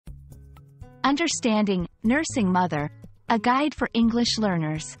Understanding Nursing Mother, a guide for English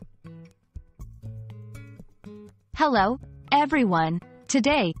learners. Hello, everyone.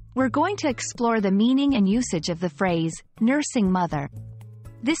 Today, we're going to explore the meaning and usage of the phrase, nursing mother.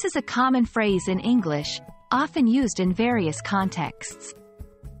 This is a common phrase in English, often used in various contexts.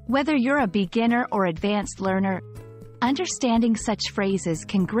 Whether you're a beginner or advanced learner, understanding such phrases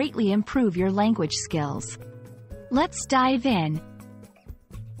can greatly improve your language skills. Let's dive in.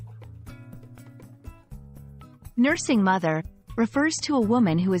 Nursing mother refers to a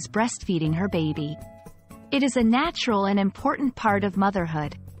woman who is breastfeeding her baby. It is a natural and important part of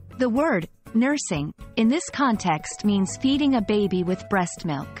motherhood. The word, nursing, in this context means feeding a baby with breast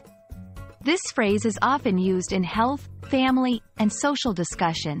milk. This phrase is often used in health, family, and social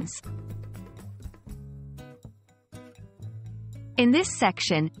discussions. In this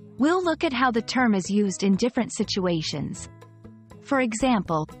section, we'll look at how the term is used in different situations. For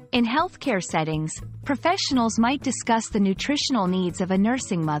example, in healthcare settings, professionals might discuss the nutritional needs of a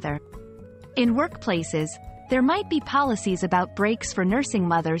nursing mother. In workplaces, there might be policies about breaks for nursing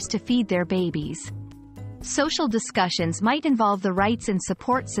mothers to feed their babies. Social discussions might involve the rights and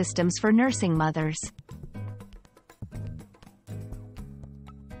support systems for nursing mothers.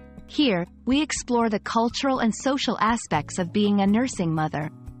 Here, we explore the cultural and social aspects of being a nursing mother.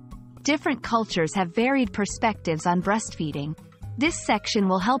 Different cultures have varied perspectives on breastfeeding. This section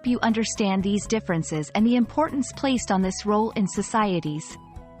will help you understand these differences and the importance placed on this role in societies.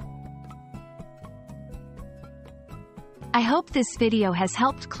 I hope this video has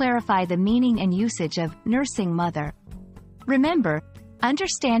helped clarify the meaning and usage of nursing mother. Remember,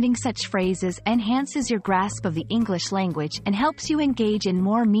 understanding such phrases enhances your grasp of the English language and helps you engage in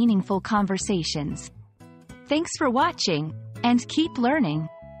more meaningful conversations. Thanks for watching, and keep learning.